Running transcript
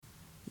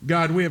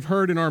God, we have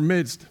heard in our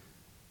midst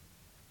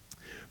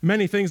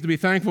many things to be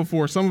thankful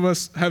for. Some of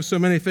us have so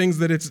many things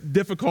that it's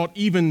difficult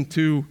even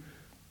to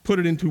put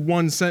it into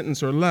one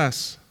sentence or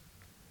less.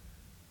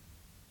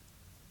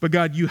 But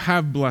God, you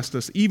have blessed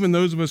us. Even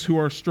those of us who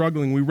are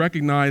struggling, we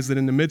recognize that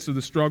in the midst of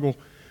the struggle,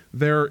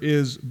 there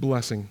is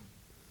blessing.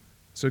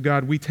 So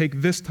God, we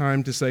take this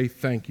time to say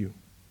thank you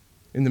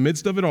in the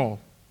midst of it all.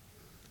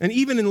 And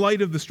even in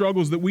light of the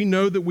struggles that we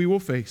know that we will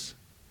face,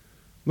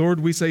 Lord,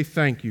 we say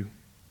thank you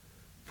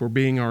for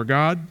being our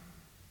God,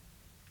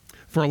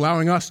 for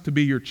allowing us to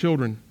be your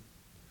children,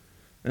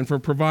 and for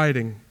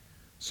providing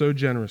so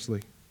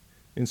generously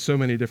in so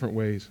many different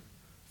ways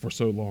for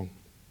so long.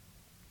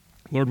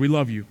 Lord, we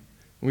love you,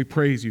 and we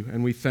praise you,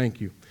 and we thank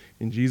you.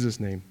 In Jesus'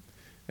 name,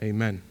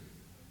 amen.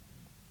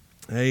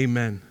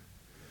 Amen.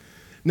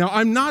 Now,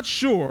 I'm not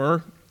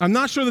sure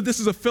that this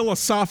is a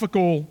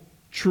philosophical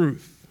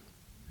truth.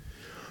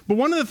 But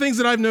one of the things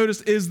that I've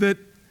noticed is that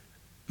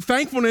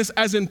thankfulness,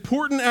 as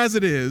important as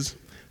it is,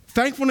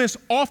 thankfulness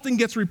often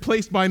gets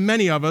replaced by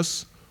many of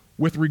us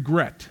with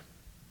regret.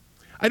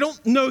 I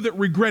don't know that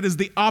regret is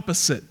the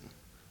opposite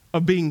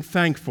of being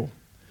thankful.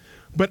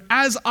 But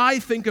as I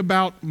think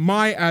about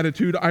my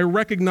attitude, I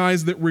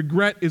recognize that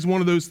regret is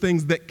one of those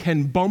things that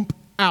can bump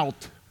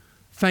out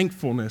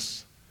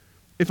thankfulness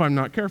if I'm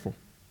not careful.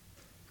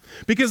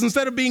 Because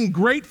instead of being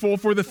grateful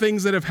for the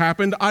things that have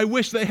happened, I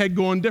wish they had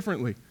gone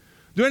differently.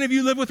 Do any of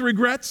you live with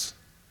regrets?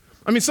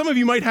 I mean, some of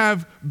you might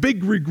have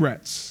big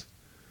regrets.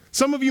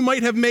 Some of you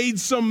might have made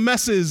some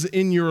messes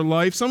in your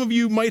life. Some of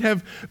you might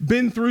have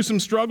been through some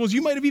struggles.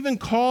 You might have even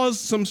caused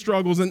some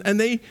struggles,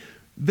 and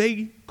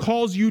they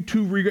cause you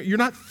to regret. You're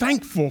not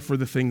thankful for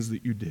the things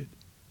that you did.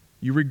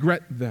 You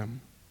regret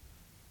them.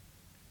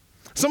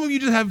 Some of you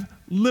just have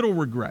little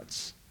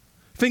regrets,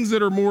 things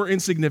that are more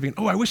insignificant.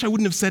 Oh, I wish I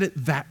wouldn't have said it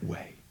that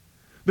way.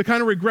 The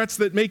kind of regrets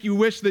that make you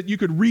wish that you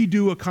could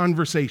redo a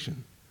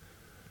conversation.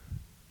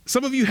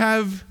 Some of you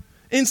have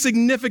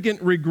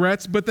insignificant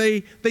regrets, but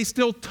they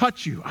still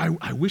touch you.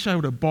 I wish I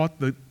would have bought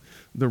the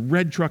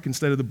red truck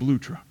instead of the blue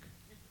truck.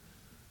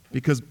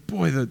 Because,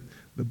 boy, the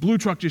blue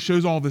truck just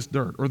shows all this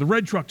dirt, or the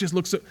red truck just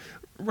looks so...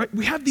 Right?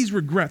 We have these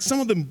regrets, some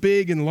of them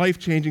big and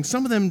life-changing,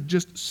 some of them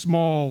just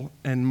small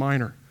and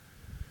minor.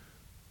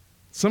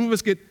 Some of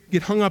us get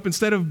hung up,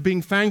 instead of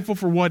being thankful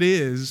for what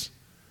is,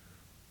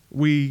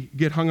 we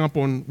get hung up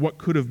on what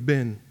could have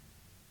been.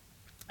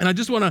 And I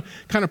just want to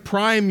kind of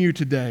prime you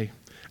today.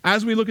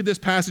 As we look at this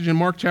passage in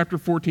Mark chapter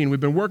 14, we've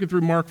been working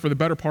through Mark for the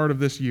better part of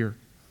this year.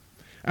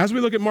 As we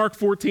look at Mark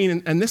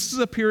 14, and this is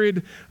a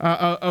period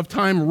of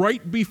time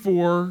right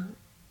before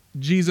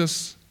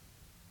Jesus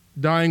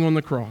dying on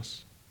the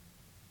cross.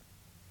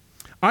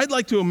 I'd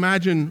like to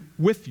imagine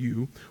with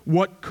you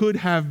what could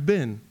have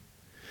been.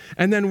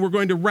 And then we're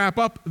going to wrap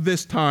up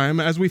this time.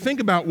 As we think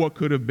about what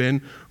could have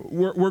been,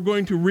 we're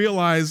going to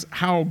realize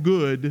how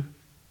good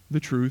the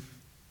truth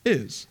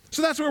is.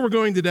 So that's where we're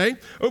going today.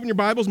 Open your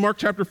Bibles, Mark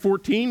chapter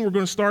 14. We're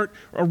going to start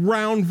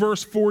around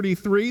verse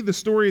 43. The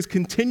story is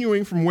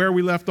continuing from where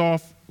we left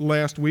off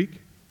last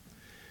week.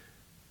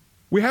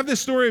 We have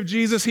this story of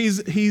Jesus.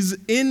 He's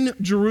in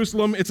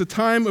Jerusalem. It's a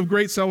time of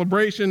great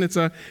celebration. It's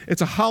a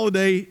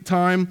holiday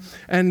time.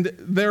 And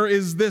there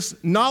is this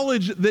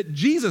knowledge that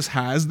Jesus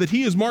has that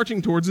he is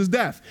marching towards his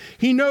death.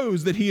 He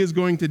knows that he is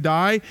going to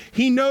die.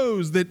 He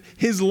knows that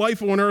his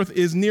life on earth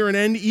is near an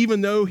end, even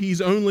though he's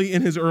only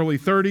in his early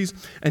 30s.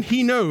 And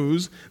he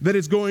knows that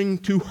it's going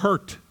to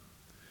hurt.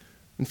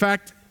 In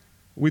fact,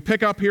 we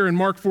pick up here in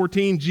Mark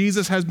 14,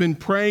 Jesus has been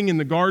praying in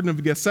the Garden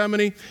of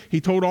Gethsemane.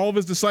 He told all of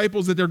his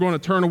disciples that they're going to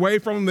turn away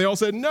from him. They all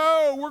said,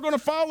 no, we're going to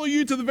follow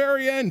you to the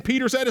very end.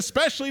 Peter said,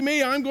 especially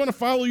me, I'm going to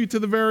follow you to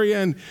the very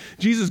end.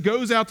 Jesus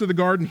goes out to the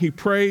garden. He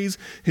prays.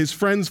 His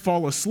friends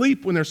fall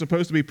asleep when they're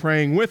supposed to be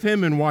praying with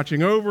him and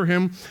watching over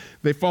him.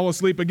 They fall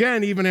asleep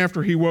again even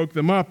after he woke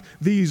them up.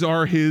 These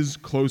are his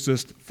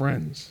closest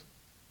friends.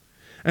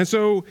 And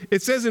so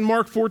it says in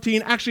Mark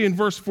 14, actually in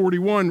verse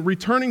 41,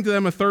 returning to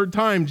them a third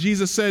time,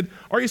 Jesus said,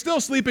 are you still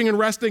sleeping and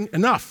resting?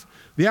 Enough.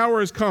 The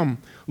hour has come.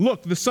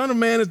 Look, the Son of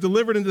Man is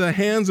delivered into the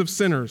hands of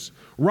sinners.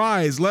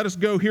 Rise, let us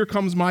go. Here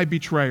comes my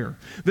betrayer.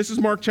 This is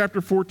Mark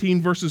chapter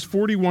 14, verses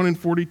 41 and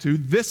 42.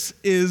 This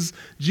is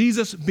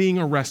Jesus being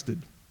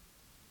arrested.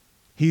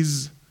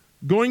 He's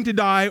going to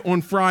die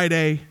on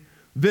Friday.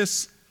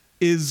 This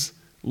is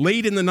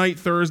late in the night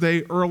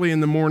Thursday, early in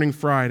the morning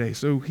Friday.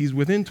 So he's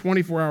within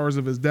 24 hours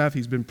of his death.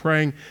 He's been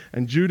praying,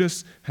 and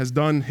Judas has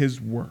done his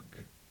work.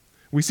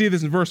 We see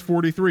this in verse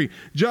 43.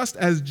 Just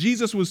as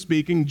Jesus was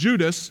speaking,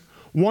 Judas,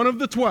 one of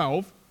the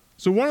 12,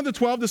 so one of the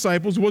 12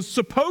 disciples, was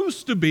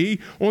supposed to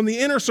be on the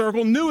inner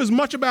circle, knew as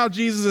much about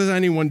Jesus as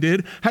anyone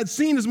did, had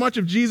seen as much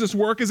of Jesus'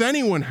 work as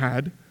anyone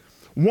had.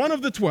 One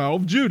of the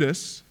 12,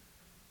 Judas,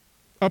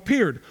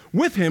 appeared.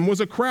 With him was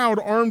a crowd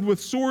armed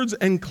with swords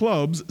and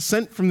clubs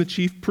sent from the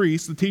chief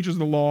priests, the teachers of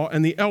the law,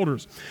 and the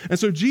elders. And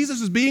so Jesus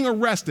is being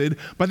arrested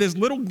by this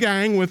little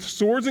gang with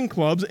swords and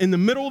clubs in the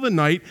middle of the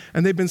night,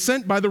 and they've been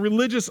sent by the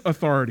religious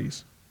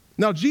authorities.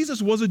 Now,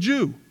 Jesus was a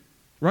Jew.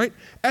 right?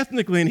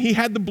 Ethnically, and he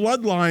had the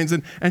bloodlines,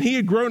 and he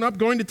had grown up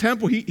going to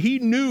temple. He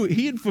knew,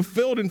 he had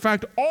fulfilled, in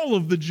fact, all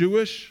of the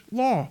Jewish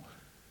law.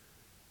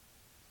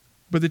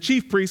 But the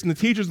chief priests and the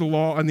teachers of the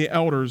law and the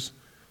elders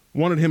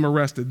wanted him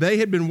arrested. They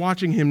had been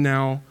watching him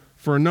now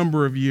for a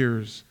number of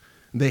years.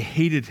 They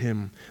hated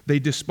him. They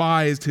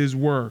despised his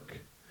work.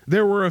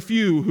 There were a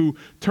few who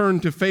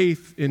turned to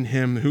faith in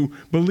him, who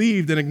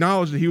believed and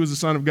acknowledged that he was the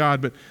Son of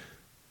God, but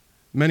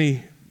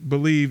many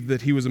believed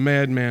that he was a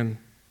madman,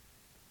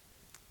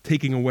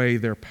 taking away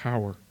their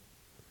power.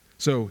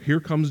 So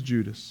here comes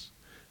Judas,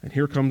 and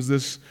here comes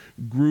this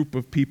group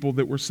of people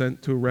that were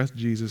sent to arrest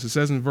Jesus. It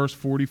says in verse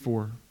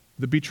 44,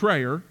 the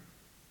betrayer,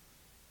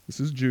 this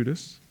is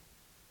Judas,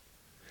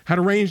 had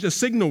arranged a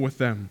signal with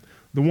them.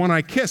 The one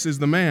I kiss is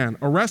the man.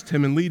 Arrest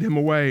him and lead him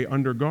away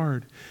under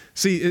guard.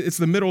 See, it's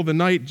the middle of the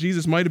night.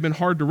 Jesus might have been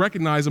hard to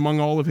recognize among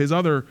all of his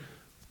other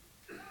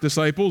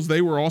disciples.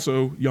 They were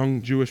also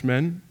young Jewish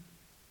men.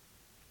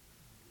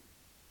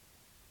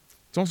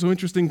 It's also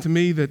interesting to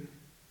me that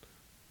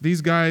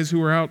these guys who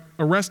were out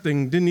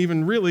arresting didn't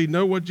even really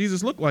know what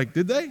Jesus looked like,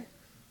 did they?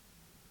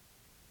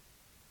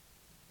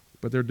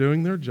 But they're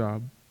doing their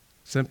job,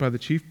 sent by the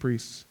chief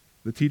priests,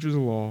 the teachers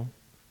of the law,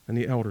 and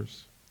the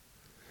elders.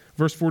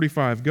 Verse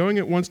 45, going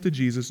at once to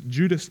Jesus,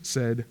 Judas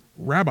said,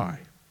 Rabbi,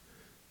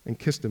 and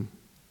kissed him.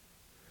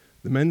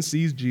 The men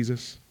seized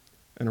Jesus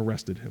and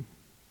arrested him.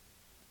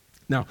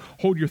 Now,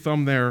 hold your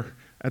thumb there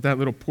at that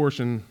little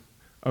portion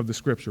of the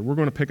scripture. We're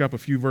going to pick up a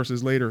few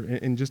verses later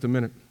in just a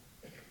minute.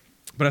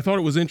 But I thought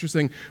it was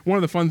interesting. One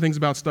of the fun things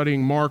about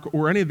studying Mark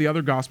or any of the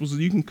other Gospels is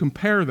you can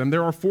compare them.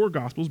 There are 4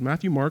 Gospels,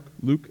 Matthew, Mark,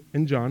 Luke,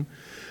 and John.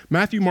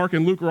 Matthew, Mark,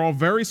 and Luke are all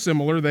very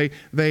similar.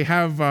 They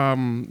have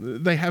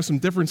some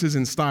differences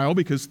in style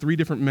because 3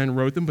 different men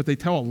wrote them, but they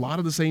tell a lot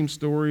of the same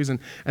stories, and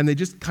they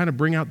just kind of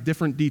bring out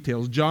different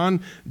details. John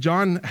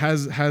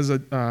has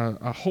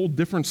a whole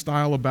different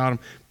style about him,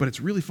 but it's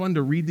really fun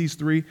to read these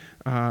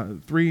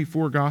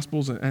 4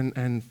 Gospels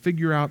and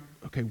figure out,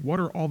 okay, what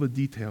are all the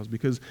details?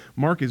 Because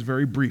Mark is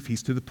very brief.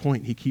 He's to the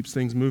point. He keeps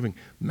things moving.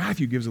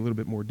 Matthew gives a little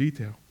bit more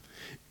detail.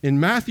 In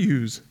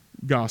Matthew's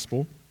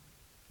gospel,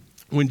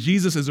 when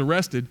Jesus is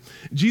arrested,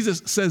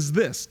 Jesus says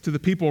this to the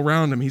people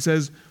around him. He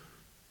says,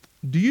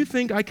 do you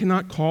think I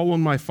cannot call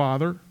on my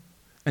Father,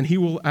 and he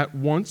will at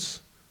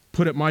once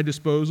put at my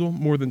disposal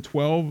more than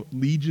 12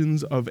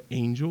 legions of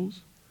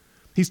angels?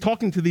 He's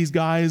talking to these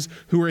guys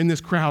who are in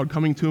this crowd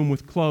coming to him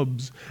with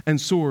clubs and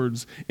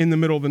swords in the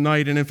middle of the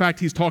night. And in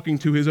fact, he's talking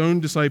to his own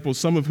disciples,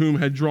 some of whom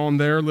had drawn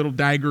their little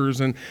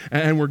daggers and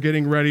were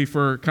getting ready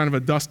for kind of a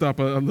dust-up,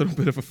 a little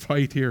bit of a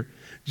fight here.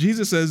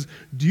 Jesus says,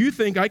 do you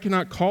think I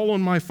cannot call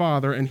on my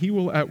Father, and he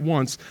will at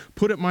once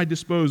put at my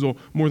disposal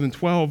more than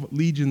 12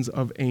 legions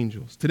of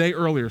angels? Today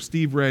earlier,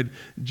 Steve read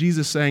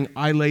Jesus saying,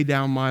 I lay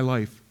down my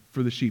life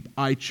for the sheep.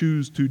 I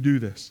choose to do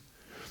this.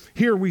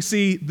 Here we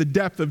see the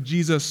depth of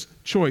Jesus'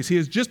 choice. He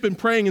has just been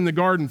praying in the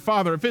garden,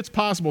 Father, if it's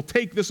possible,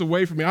 take this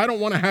away from me. I don't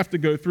want to have to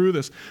go through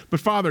this. But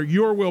Father,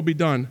 your will be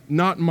done,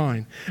 not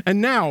mine. And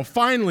now,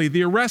 finally,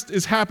 the arrest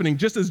is happening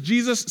just as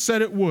Jesus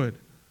said it would.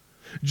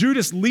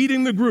 Judas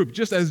leading the group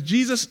just as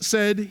Jesus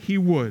said he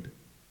would.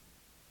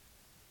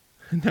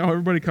 And now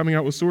everybody coming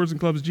out with swords and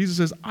clubs. Jesus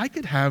says, I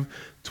could have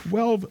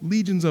 12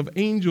 legions of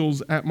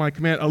angels at my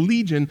command. A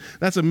legion,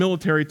 that's a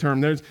military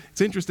term.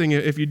 It's interesting,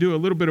 if you do a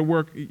little bit of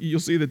work,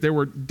 you'll see that there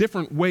were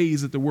different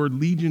ways that the word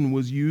legion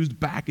was used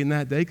back in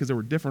that day because there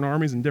were different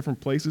armies in different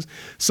places.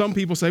 Some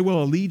people say,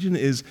 well, a legion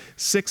is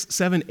 6,000,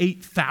 7,000,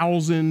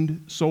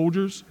 8,000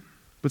 soldiers,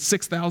 but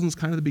 6,000 is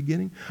kind of the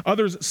beginning.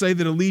 Others say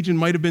that a legion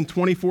might have been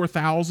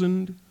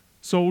 24,000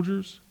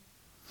 soldiers.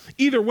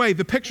 Either way,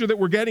 the picture that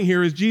we're getting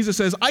here is Jesus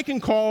says, I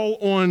can call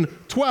on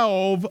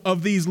 12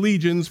 of these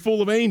legions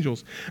full of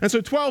angels. And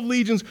so 12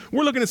 legions,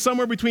 we're looking at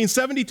somewhere between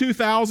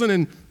 72,000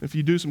 and, if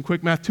you do some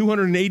quick math,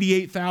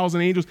 288,000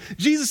 angels.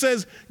 Jesus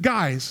says,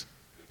 guys,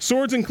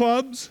 swords and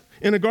clubs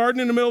in a garden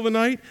in the middle of the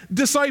night,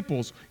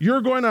 disciples,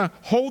 you're going to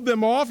hold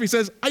them off? He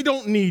says, I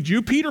don't need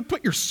you. Peter,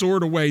 put your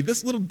sword away.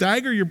 This little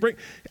dagger you bring,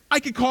 I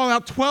could call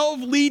out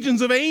 12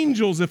 legions of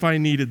angels if I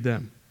needed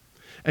them.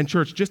 And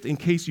church, just in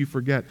case you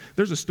forget,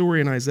 there's a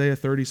story in Isaiah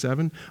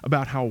 37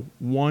 about how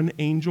one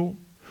angel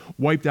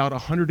wiped out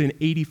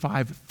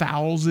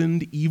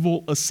 185,000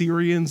 evil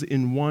Assyrians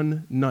in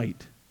one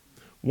night.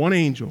 One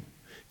angel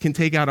can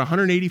take out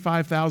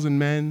 185,000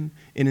 men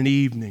in an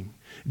evening.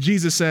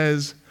 Jesus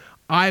says,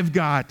 I've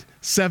got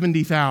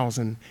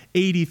 70,000,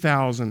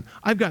 80,000.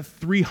 I've got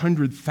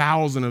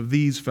 300,000 of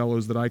these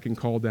fellows that I can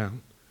call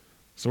down.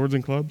 Swords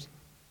and clubs?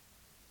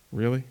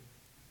 Really?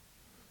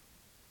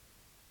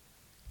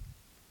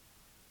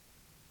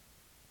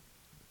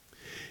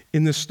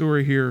 In this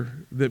story here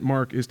that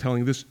Mark is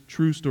telling, this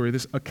true story,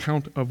 this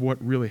account of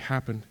what really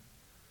happened,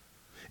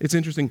 it's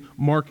interesting.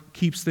 Mark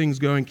keeps things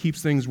going,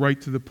 keeps things right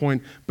to the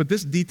point, but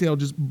this detail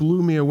just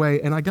blew me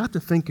away, and I got to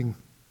thinking,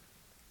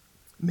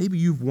 maybe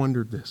you've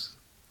wondered this.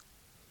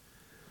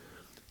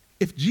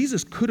 If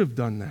Jesus could have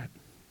done that,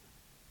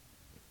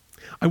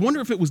 I wonder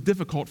if it was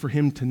difficult for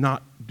him to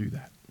not do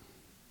that.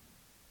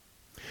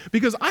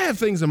 Because I have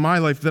things in my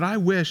life that I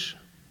wish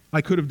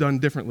I could have done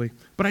differently,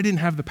 but I didn't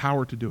have the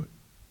power to do it.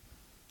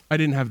 I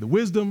didn't have the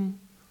wisdom.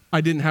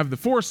 I didn't have the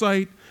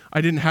foresight.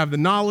 I didn't have the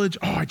knowledge.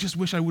 Oh, I just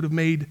wish I would have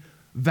made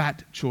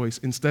that choice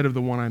instead of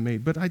the one I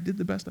made, but I did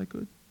the best I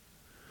could.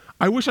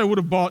 I wish I would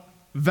have bought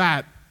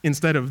that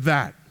instead of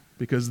that,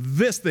 because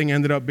this thing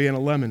ended up being a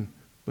lemon,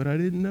 but I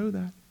didn't know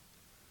that.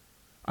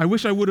 I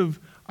wish I would have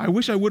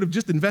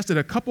just invested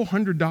a couple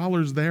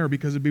 $100 there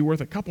because it'd be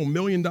worth a couple $1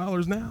 million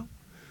now.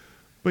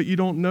 But you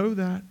don't know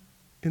that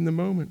in the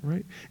moment,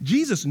 right?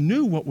 Jesus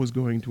knew what was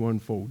going to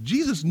unfold.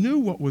 Jesus knew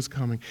what was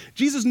coming.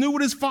 Jesus knew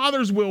what his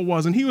Father's will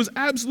was, and he was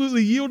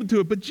absolutely yielded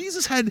to it. But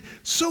Jesus had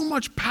so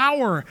much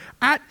power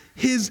at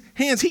his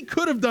hands. He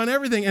could have done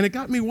everything, and it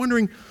got me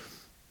wondering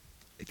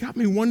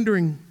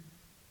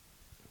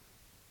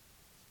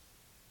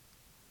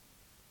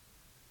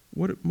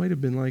what it might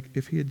have been like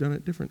if he had done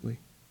it differently.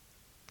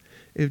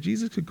 If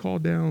Jesus could call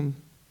down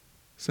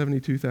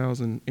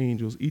 72,000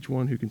 angels, each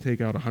one who can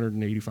take out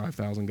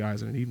 185,000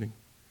 guys in an evening,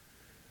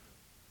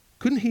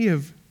 couldn't he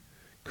have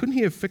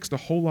fixed a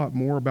whole lot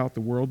more about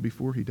the world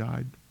before he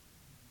died?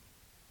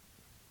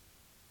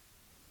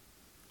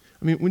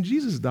 I mean, when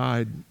Jesus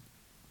died,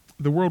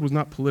 the world was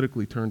not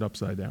politically turned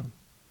upside down.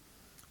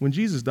 When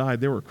Jesus died,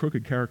 there were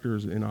crooked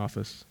characters in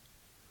office,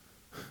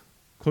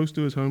 close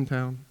to his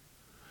hometown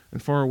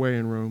and far away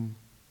in Rome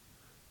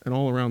and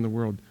all around the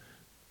world.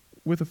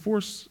 With a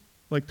force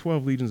like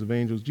 12 legions of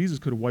angels, Jesus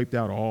could have wiped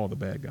out all the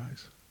bad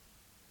guys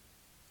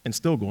and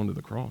still gone to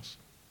the cross.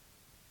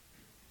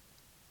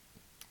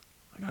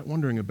 I got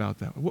wondering about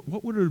that.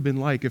 What would it have been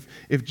like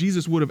if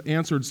Jesus would have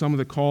answered some of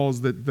the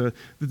calls that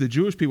the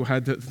Jewish people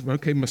had to,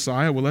 okay,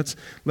 Messiah, well,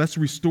 let's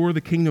restore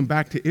the kingdom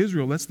back to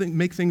Israel. Let's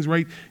make things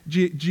right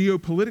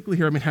geopolitically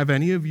here. I mean, have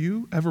any of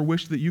you ever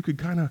wished that you could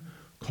kind of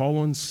call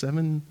on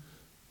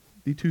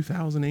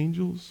 72,000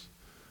 angels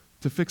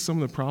to fix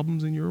some of the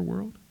problems in your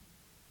world?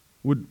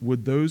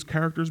 Would those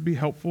characters be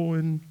helpful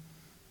in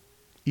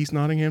East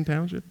Nottingham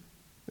Township,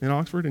 in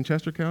Oxford, in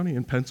Chester County,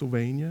 in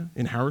Pennsylvania,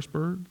 in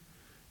Harrisburg,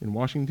 in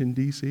Washington,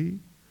 D.C.,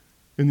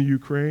 in the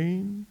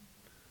Ukraine?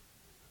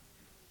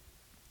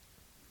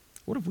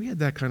 What if we had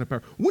that kind of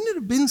power? Wouldn't it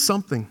have been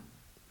something?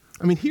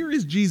 I mean, here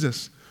is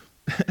Jesus,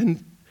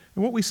 and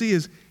what we see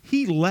is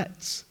he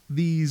lets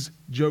these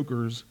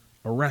jokers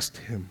arrest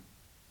him.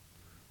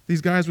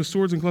 These guys with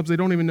swords and clubs, they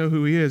don't even know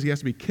who he is. He has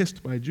to be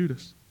kissed by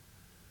Judas.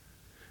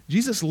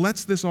 Jesus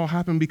lets this all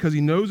happen because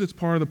he knows it's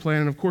part of the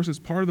plan, and of course it's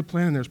part of the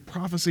plan, and there's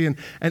prophecy, and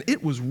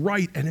it was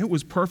right, and it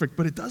was perfect,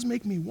 but it does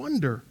make me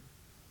wonder.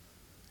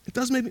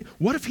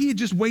 What if he had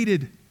just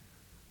waited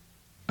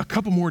a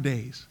couple more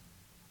days?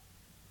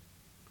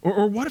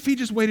 Or what if he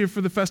just waited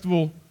for the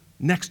festival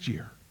next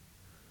year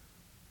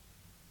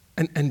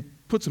and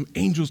put some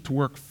angels to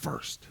work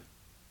first?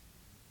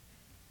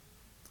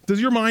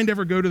 Does your mind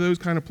ever go to those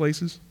kind of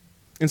places?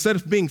 Instead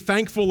of being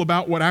thankful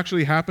about what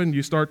actually happened,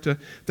 you start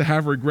to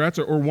have regrets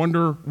or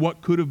wonder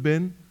what could have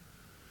been?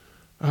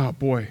 Oh,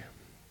 boy.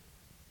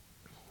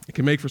 It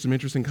can make for some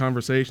interesting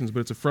conversations,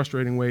 but it's a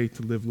frustrating way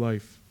to live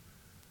life.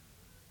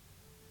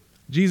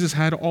 Jesus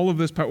had all of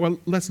this power. Well,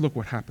 let's look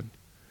what happened.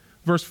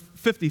 Verse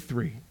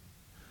 53.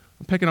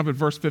 I'm picking up at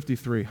verse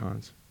 53,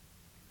 Hans.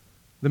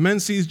 The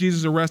men seized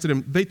Jesus, arrested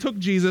him. They took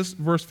Jesus,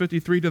 verse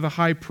 53, to the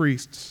high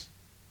priests.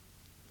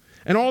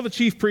 And all the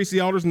chief priests,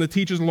 the elders, and the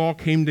teachers of the law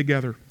came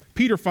together.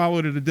 Peter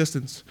followed at a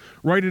distance,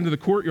 right into the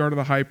courtyard of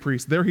the high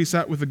priest. There he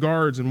sat with the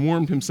guards and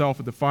warmed himself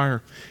at the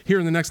fire. Here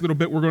in the next little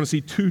bit, we're going to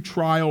see two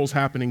trials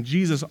happening.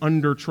 Jesus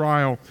under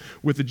trial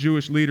with the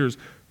Jewish leaders.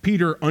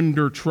 Peter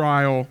under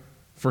trial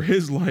for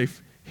his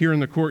life here in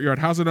the courtyard.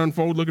 How's it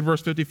unfold? Look at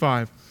verse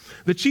 55.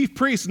 The chief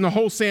priests and the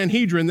whole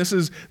Sanhedrin, this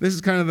is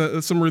kind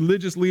of some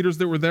religious leaders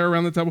that were there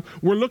around the temple,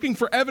 were looking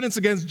for evidence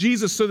against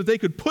Jesus so that they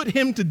could put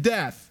him to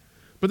death,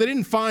 but they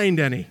didn't find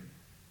any.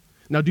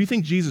 Now, do you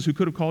think Jesus, who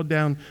could have called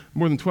down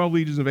more than 12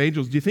 legions of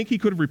angels, do you think he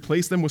could have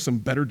replaced them with some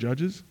better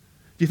judges?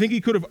 Do you think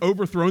he could have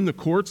overthrown the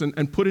courts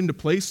and put into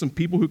place some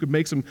people who could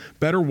make some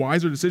better,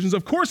 wiser decisions?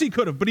 Of course he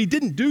could have, but he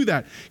didn't do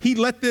that. He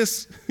let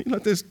this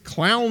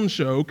clown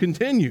show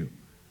continue.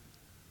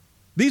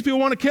 These people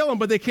want to kill him,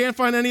 but they can't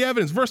find any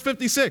evidence. Verse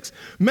 56,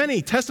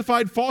 many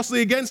testified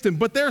falsely against him,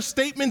 but their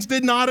statements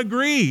did not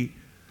agree.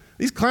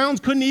 These clowns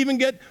couldn't even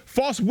get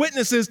false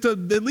witnesses to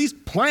at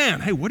least plan.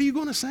 Hey, what are you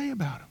going to say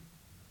about him?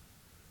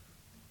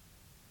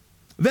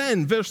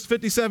 Then, verse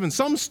 57,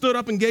 some stood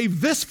up and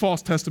gave this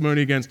false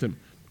testimony against him.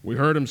 We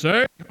heard him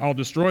say, I'll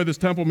destroy this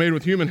temple made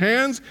with human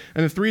hands,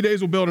 and in 3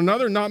 days will build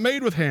another not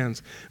made with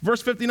hands.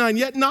 Verse 59,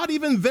 yet not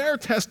even their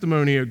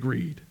testimony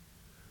agreed.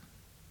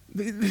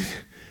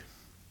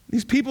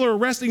 These people are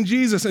arresting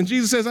Jesus, and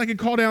Jesus says, I could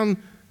call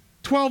down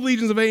 12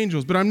 legions of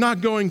angels, but I'm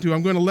not going to.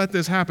 I'm going to let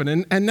this happen.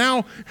 And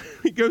now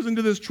he goes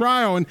into this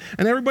trial, and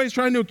everybody's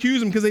trying to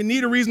accuse him because they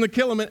need a reason to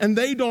kill him, and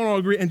they don't all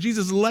agree. And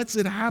Jesus lets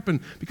it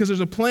happen because there's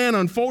a plan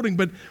unfolding.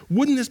 But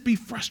wouldn't this be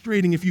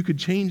frustrating if you could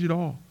change it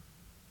all?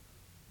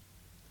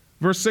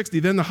 Verse 60,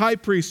 then the high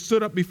priest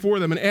stood up before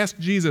them and asked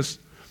Jesus,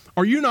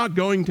 are you not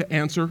going to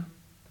answer?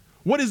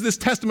 What is this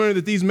testimony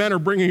that these men are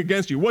bringing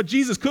against you? What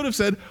Jesus could have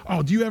said,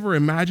 oh, do you ever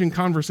imagine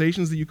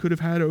conversations that you could have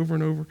had over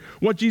and over?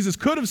 What Jesus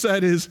could have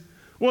said is,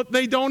 well,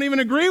 they don't even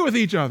agree with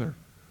each other.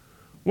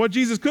 What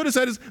Jesus could have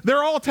said is,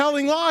 they're all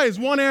telling lies,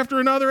 one after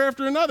another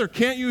after another.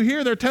 Can't you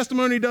hear? Their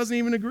testimony doesn't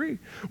even agree.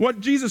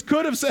 What Jesus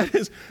could have said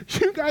is,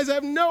 you guys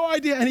have no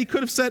idea. And he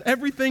could have said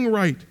everything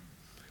right.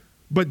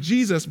 But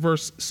Jesus,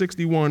 verse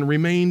 61,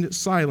 remained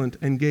silent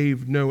and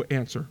gave no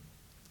answer.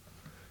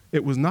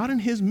 It was not in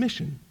his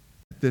mission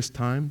at this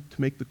time to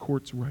make the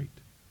courts right.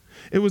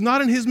 It was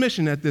not in his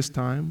mission at this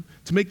time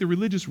to make the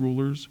religious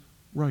rulers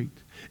right.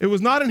 It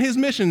was not in his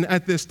mission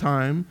at this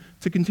time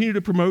to continue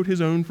to promote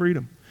his own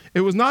freedom.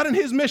 It was not in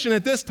his mission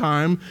at this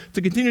time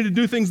to continue to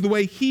do things the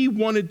way he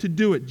wanted to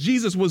do it.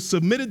 Jesus was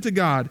submitted to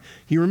God.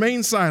 He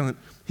remained silent.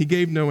 He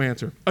gave no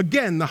answer.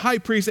 Again, the high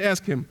priest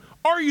asked him,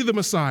 are you the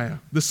Messiah,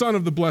 the Son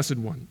of the Blessed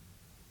One?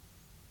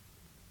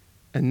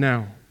 And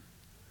now,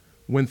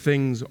 when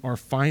things are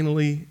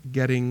finally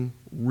getting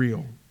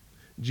real,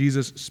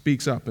 Jesus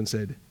speaks up and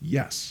said,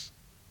 yes.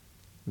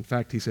 In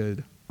fact, he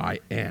said, I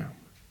am.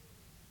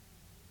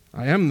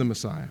 I am the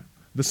Messiah,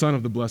 the Son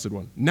of the Blessed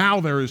One. Now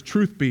there is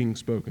truth being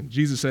spoken.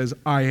 Jesus says,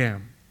 I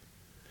am.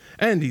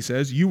 And he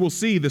says, you will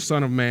see the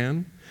Son of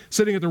Man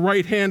sitting at the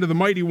right hand of the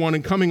Mighty One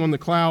and coming on the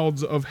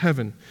clouds of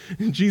heaven.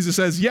 And Jesus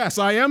says, yes,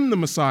 I am the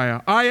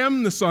Messiah. I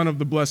am the Son of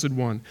the Blessed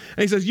One.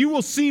 And he says, you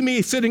will see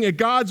me sitting at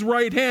God's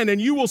right hand, and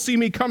you will see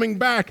me coming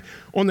back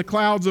on the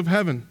clouds of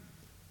heaven.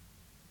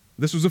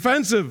 This was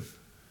offensive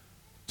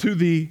to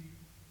the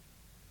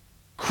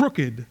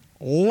crooked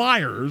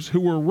liars who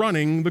were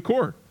running the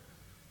court.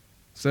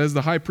 Says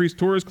the high priest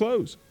tore his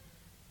clothes.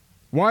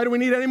 Why do we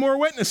need any more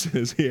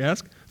witnesses? He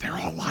asked. They're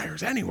all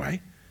liars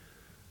anyway.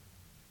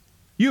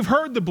 You've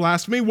heard the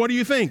blasphemy. What do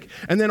you think?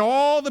 And then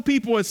all the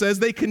people, it says,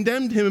 they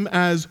condemned him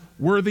as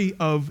worthy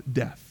of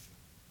death.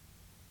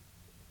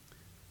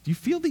 Do you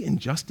feel the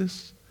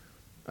injustice?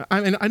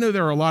 I know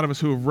there are a lot of us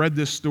who have read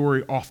this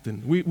story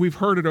often. We've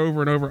heard it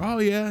over and over. Oh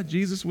yeah,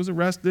 Jesus was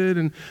arrested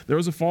and there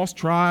was a false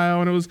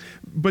trial.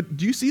 But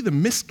do you see the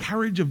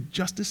miscarriage of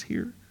justice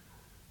here?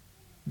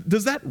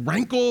 Does that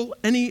rankle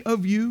any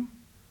of you?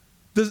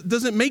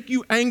 Does it make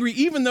you angry?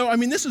 Even though,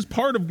 this is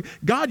part of,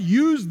 God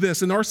used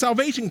this and our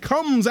salvation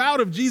comes out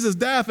of Jesus'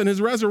 death and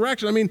his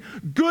resurrection.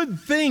 Good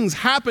things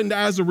happened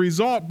as a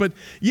result, but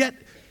yet,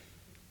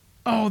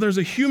 there's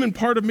a human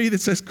part of me that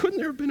says, couldn't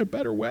there have been a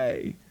better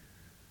way?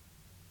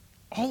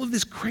 All of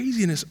this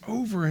craziness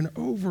over and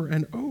over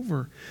and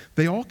over.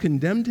 They all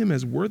condemned him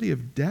as worthy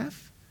of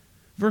death.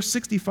 Verse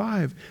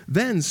 65,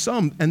 then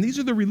some, and these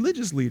are the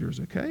religious leaders,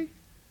 okay?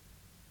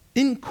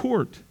 In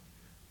court,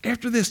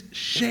 after this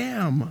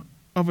sham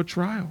of a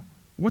trial,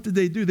 what did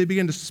they do? They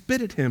began to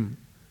spit at him.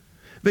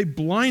 They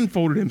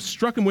blindfolded him,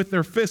 struck him with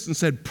their fists and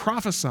said,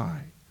 prophesy.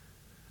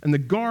 And the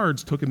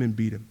guards took him and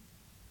beat him.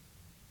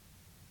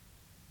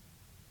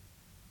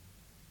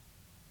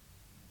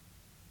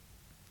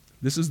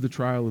 This is the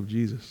trial of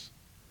Jesus,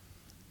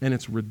 and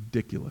it's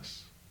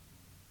ridiculous.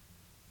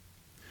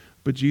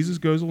 But Jesus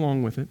goes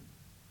along with it,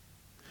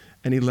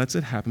 and he lets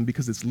it happen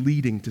because it's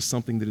leading to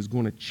something that is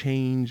going to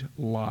change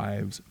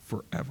lives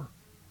forever.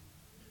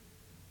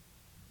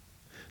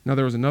 Now,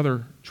 there was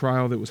another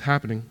trial that was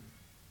happening.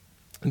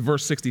 In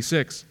verse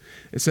 66,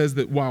 it says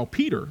that while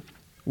Peter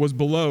was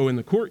below in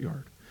the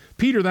courtyard,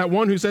 Peter, that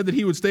one who said that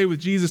he would stay with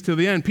Jesus till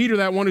the end, Peter,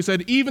 that one who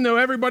said, even though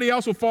everybody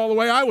else will fall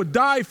away, I would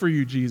die for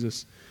you,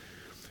 Jesus.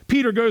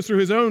 Peter goes through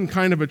his own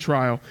kind of a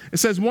trial. It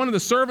says one of the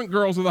servant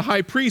girls of the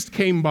high priest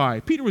came by.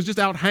 Peter was just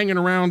out hanging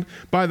around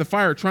by the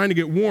fire trying to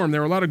get warm.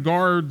 There were a lot of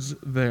guards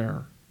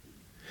there.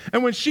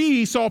 And when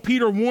she saw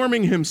Peter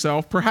warming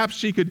himself, perhaps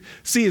she could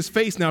see his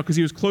face now because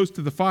he was close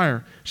to the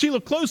fire. She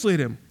looked closely at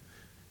him.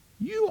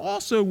 You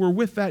also were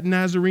with that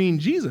Nazarene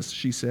Jesus,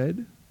 she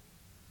said.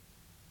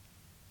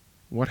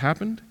 What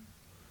happened?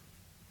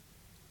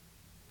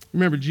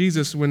 Remember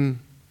Jesus, when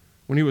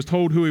he was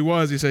told who he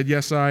was, he said,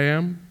 yes, I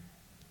am.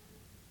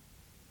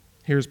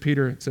 Here's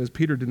Peter. It says,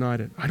 Peter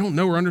denied it. I don't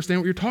know or understand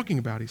what you're talking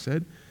about, he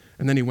said.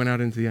 And then he went out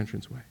into the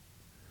entranceway.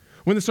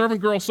 When the servant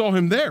girl saw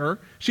him there,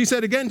 she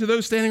said again to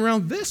those standing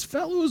around, this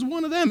fellow is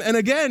one of them. And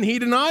again, he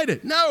denied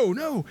it.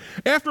 No.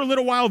 After a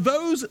little while,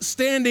 those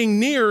standing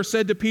near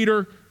said to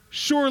Peter,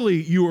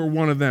 surely you are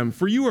one of them,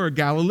 for you are a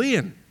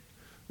Galilean.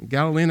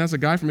 Galilean, that's a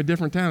guy from a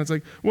different town. It's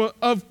like, well,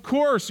 of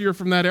course you're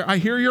from that area. I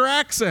hear your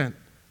accent.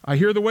 I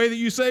hear the way that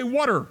you say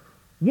water.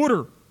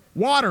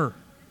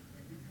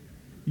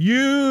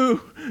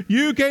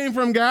 You came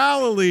from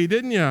Galilee,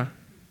 didn't you?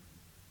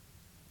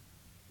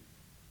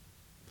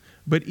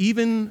 But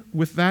even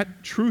with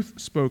that truth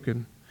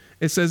spoken,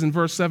 it says in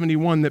verse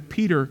 71 that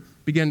Peter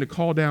began to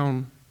call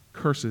down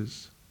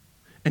curses.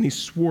 And he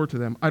swore to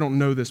them, I don't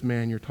know this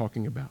man you're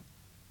talking about.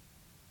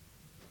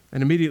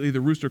 And immediately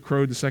the rooster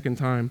crowed the second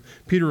time.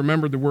 Peter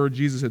remembered the word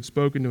Jesus had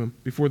spoken to him.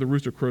 Before the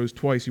rooster crows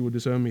twice, you will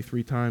disown me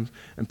 3 times.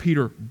 And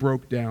Peter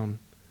broke down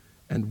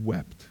and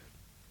wept.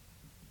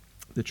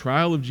 The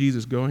trial of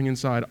Jesus going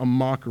inside, a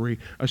mockery,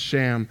 a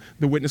sham.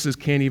 The witnesses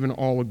can't even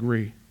all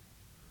agree.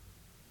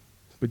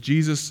 But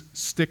Jesus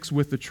sticks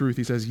with the truth.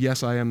 He says,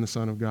 yes, I am the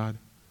Son of God,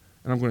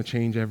 and I'm going to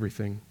change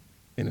everything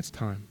in its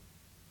time.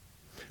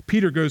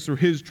 Peter goes through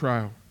his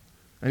trial,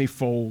 and he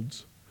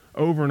folds.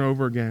 Over and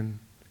over again,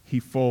 he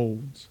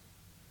folds.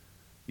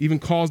 Even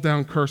calls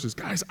down curses.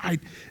 Guys,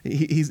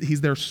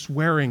 he's there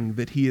swearing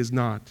that he is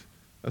not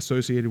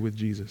associated with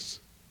Jesus.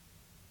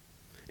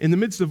 In the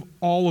midst of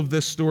all of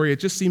this story, it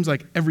just seems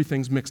like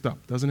everything's mixed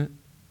up, doesn't it?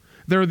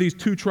 There are these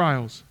two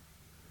trials.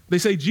 They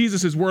say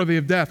Jesus is worthy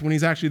of death when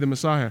he's actually the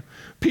Messiah.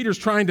 Peter's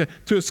trying to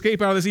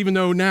escape out of this, even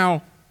though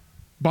now,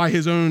 by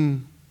his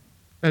own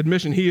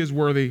admission, he is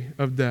worthy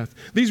of death.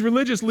 These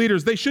religious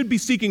leaders, they should be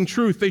seeking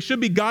truth. They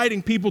should be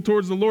guiding people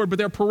towards the Lord, but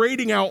they're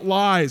parading out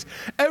lies.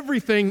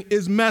 Everything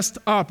is messed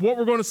up. What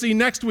we're going to see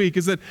next week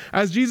is that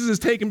as Jesus is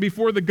taken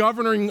before the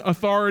governing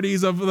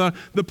authorities of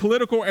the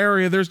political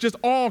area, there's just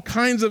all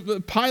kinds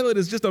of, Pilate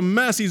is just a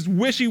mess. He's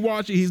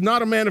wishy-washy. He's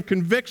not a man of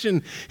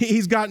conviction.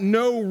 He's got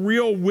no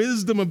real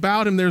wisdom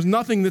about him. There's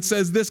nothing that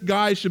says this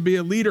guy should be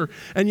a leader.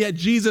 And yet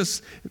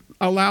Jesus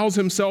allows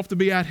himself to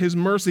be at his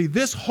mercy.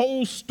 This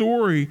whole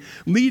story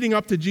leading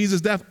up to Jesus'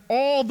 death,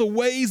 all the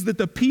ways that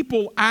the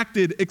people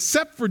acted,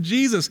 except for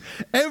Jesus,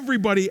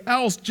 everybody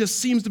else just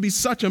seems to be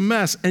such a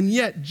mess. And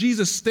yet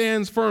Jesus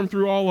stands firm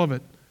through all of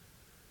it.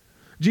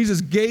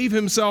 Jesus gave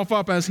himself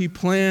up as he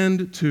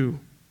planned to.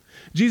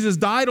 Jesus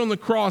died on the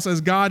cross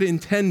as God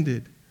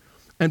intended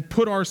and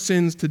put our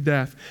sins to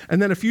death. And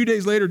then a few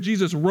days later,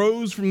 Jesus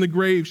rose from the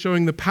grave,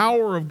 showing the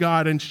power of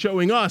God and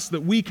showing us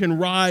that we can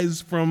rise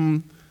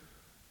from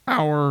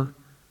our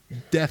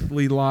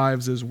deathly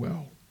lives as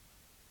well.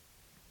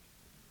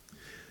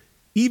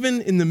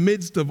 Even in the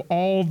midst of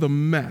all the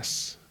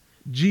mess,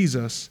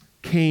 Jesus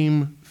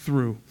came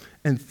through,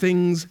 and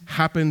things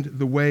happened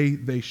the way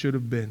they should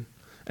have been.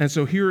 And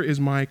so here is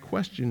my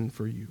question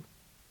for you.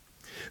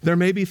 There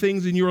may be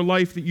things in your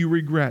life that you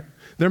regret.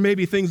 There may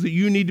be things that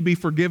you need to be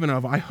forgiven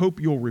of. I hope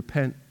you'll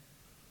repent.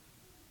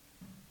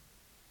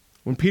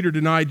 When Peter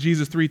denied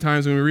Jesus 3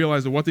 times and we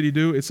realized that, what did he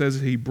do? It says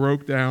he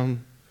broke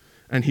down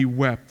and he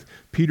wept.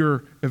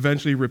 Peter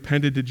eventually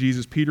repented to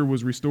Jesus. Peter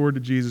was restored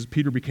to Jesus.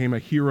 Peter became a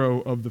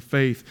hero of the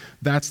faith.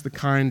 That's the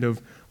kind of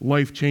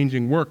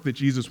life-changing work that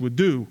Jesus would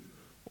do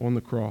on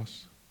the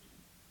cross.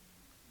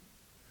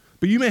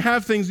 But you may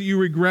have things that you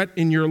regret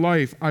in your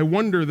life. I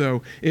wonder,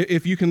 though,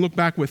 if you can look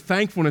back with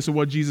thankfulness at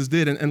what Jesus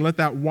did and let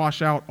that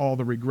wash out all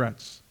the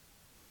regrets.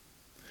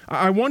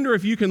 I wonder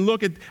if you can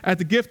look at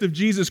the gift of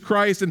Jesus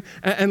Christ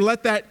and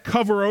let that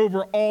cover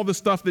over all the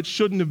stuff that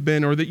shouldn't have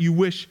been or that you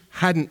wish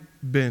hadn't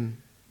been.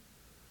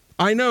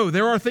 I know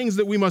there are things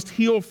that we must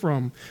heal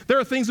from. There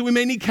are things that we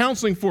may need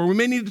counseling for. We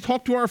may need to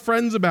talk to our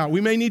friends about.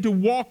 We may need to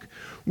walk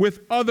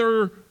with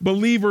other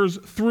believers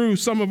through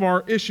some of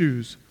our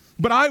issues.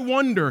 But I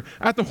wonder,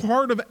 at the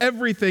heart of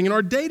everything, in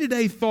our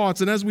day-to-day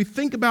thoughts, and as we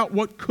think about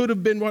what could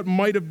have been, what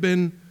might have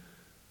been,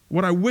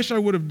 what I wish I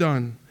would have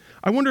done,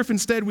 I wonder if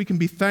instead we can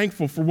be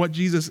thankful for what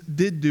Jesus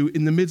did do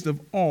in the midst of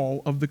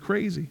all of the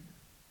crazy.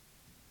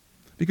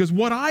 Because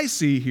what I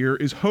see here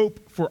is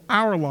hope for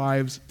our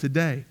lives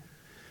today.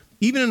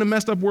 Even in a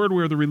messed up world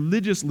where the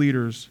religious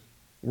leaders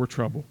were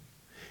trouble.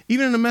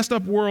 Even in a messed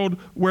up world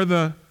where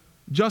the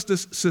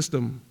justice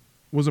system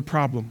was a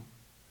problem.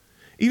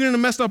 Even in a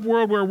messed up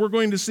world where we're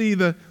going to see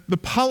the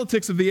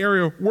politics of the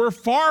area were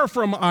far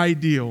from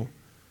ideal.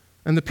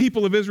 And the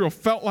people of Israel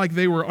felt like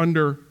they were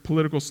under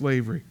political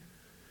slavery.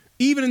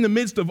 Even in the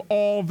midst of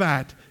all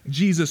that,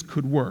 Jesus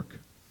could work.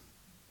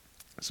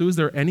 So is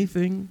there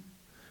anything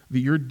that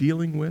you're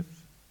dealing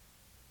with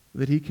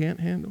that he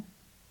can't handle?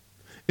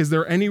 Is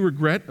there any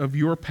regret of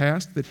your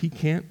past that he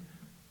can't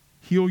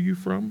heal you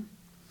from?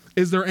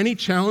 Is there any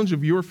challenge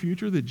of your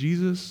future that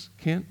Jesus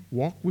can't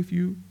walk with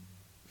you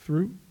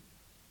through?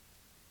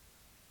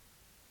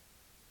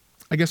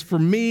 I guess for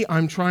me,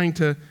 I'm trying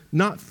to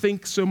not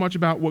think so much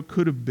about what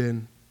could have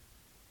been,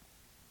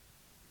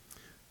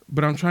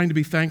 but I'm trying to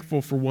be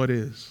thankful for what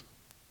is.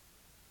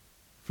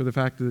 For the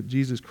fact that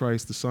Jesus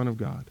Christ, the Son of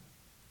God,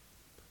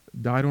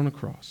 died on a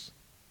cross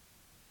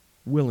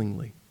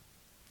willingly.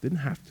 Didn't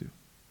have to.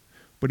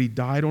 But he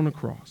died on a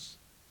cross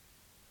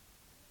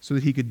so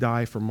that he could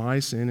die for my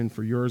sin and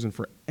for yours and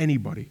for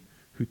anybody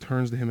who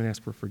turns to him and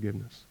asks for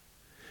forgiveness.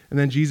 And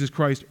then Jesus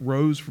Christ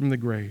rose from the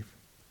grave,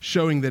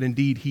 showing that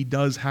indeed he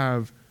does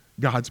have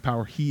God's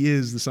power. He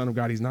is the Son of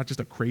God. He's not just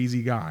a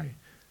crazy guy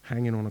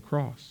hanging on a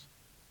cross.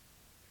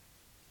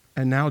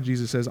 And now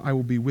Jesus says, I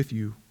will be with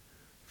you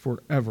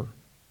forever.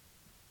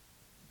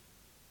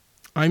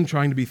 I'm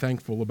trying to be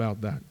thankful about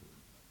that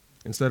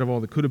instead of all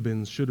the could have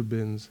beens, should have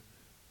beens,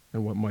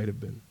 and what might have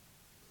been.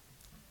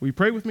 Will you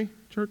pray with me,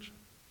 church?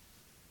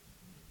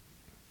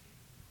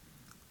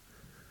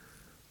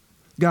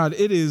 God,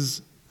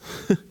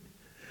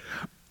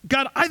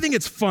 God, I think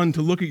it's fun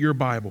to look at your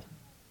Bible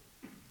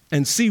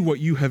and see what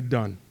you have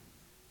done.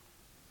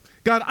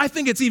 God, I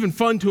think it's even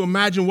fun to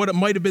imagine what it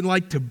might have been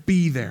like to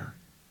be there.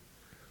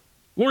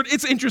 Lord,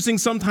 it's interesting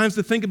sometimes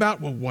to think about,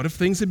 well, what if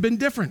things had been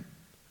different?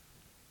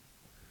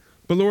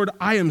 But Lord,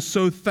 I am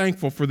so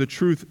thankful for the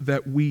truth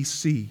that we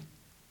see.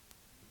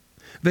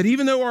 that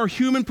even though our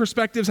human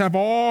perspectives have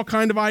all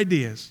kind of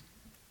ideas,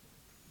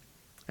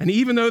 and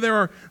even though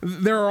there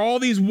are all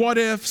these what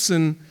ifs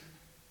and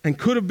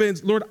could have been,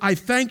 Lord, I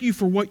thank you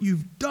for what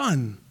you've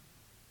done.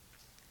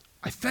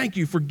 I thank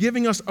you for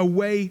giving us a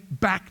way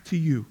back to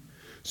you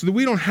so that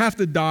we don't have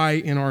to die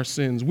in our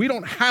sins. We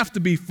don't have to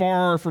be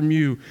far from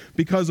you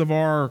because of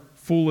our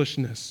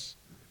foolishness,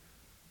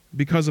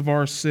 because of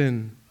our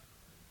sin,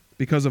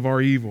 because of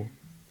our evil.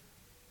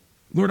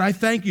 Lord, I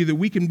thank you that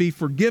we can be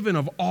forgiven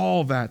of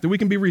all that we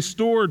can be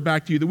restored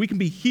back to you, that we can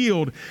be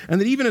healed, and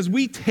that even as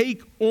we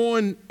take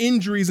on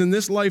injuries in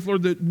this life,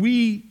 Lord, that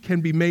we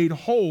can be made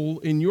whole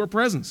in your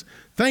presence.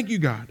 Thank you,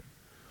 God.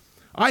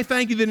 I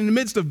thank you that in the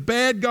midst of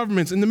bad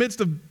governments, in the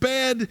midst of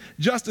bad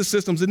justice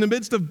systems, in the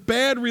midst of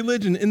bad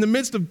religion, in the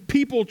midst of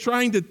people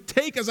trying to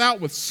take us out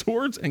with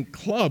swords and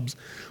clubs,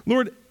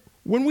 Lord,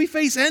 when we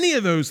face any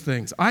of those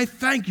things, I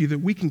thank you that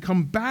we can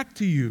come back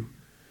to you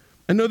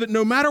and know that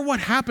no matter what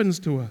happens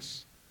to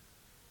us,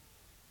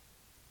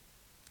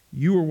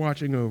 you are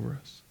watching over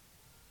us,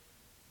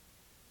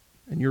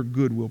 and your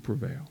good will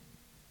prevail.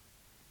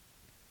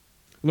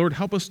 Lord,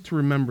 help us to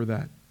remember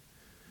that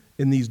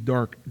in these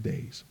dark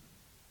days.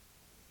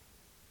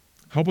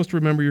 Help us to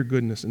remember your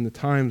goodness in the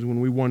times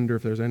when we wonder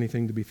if there's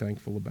anything to be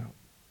thankful about.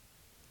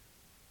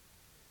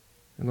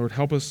 And Lord,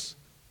 help us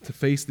to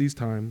face these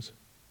times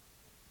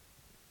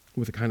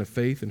with the kind of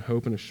faith and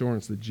hope and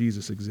assurance that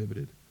Jesus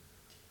exhibited.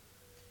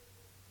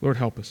 Lord,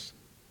 help us.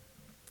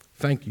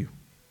 Thank you,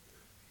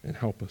 and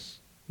help us.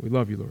 We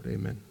love you, Lord.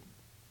 Amen.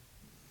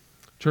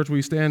 Church, will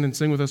you stand and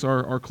sing with us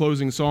our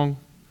closing song?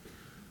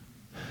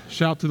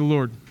 Shout to the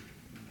Lord.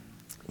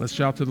 Let's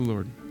shout to the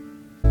Lord.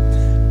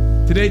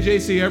 Today,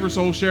 J.C.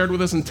 Eversole shared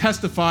with us and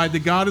testified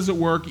that God is at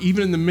work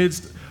even in the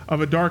midst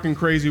of a dark and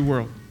crazy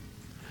world.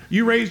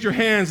 You raised your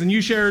hands and you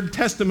shared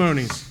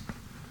testimonies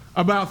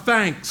about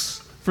thanks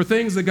for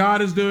things that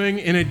God is doing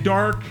in a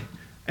dark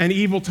and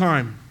evil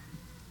time.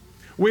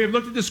 We have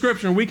looked at the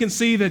scripture and we can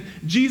see that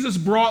Jesus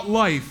brought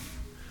life.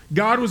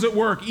 God was at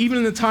work even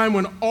in the time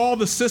when all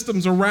the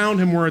systems around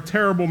him were a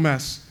terrible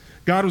mess.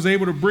 God was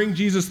able to bring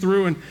Jesus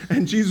through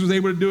and Jesus was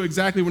able to do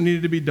exactly what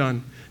needed to be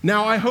done.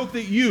 Now, I hope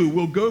that you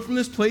will go from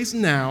this place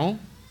now,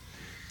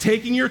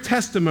 taking your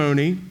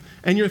testimony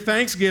and your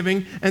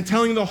thanksgiving and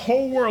telling the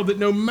whole world that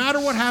no matter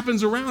what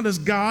happens around us,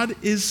 God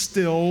is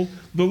still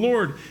the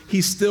Lord.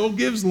 He still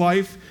gives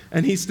life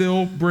and he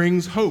still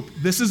brings hope.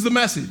 This is the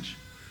message.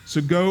 So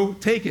go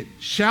take it.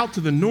 Shout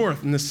to the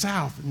north and the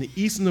south and the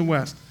east and the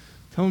west.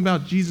 Tell them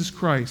about Jesus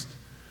Christ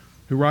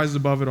who rises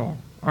above it all.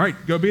 All right,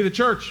 go be the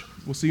church.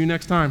 We'll see you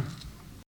next time.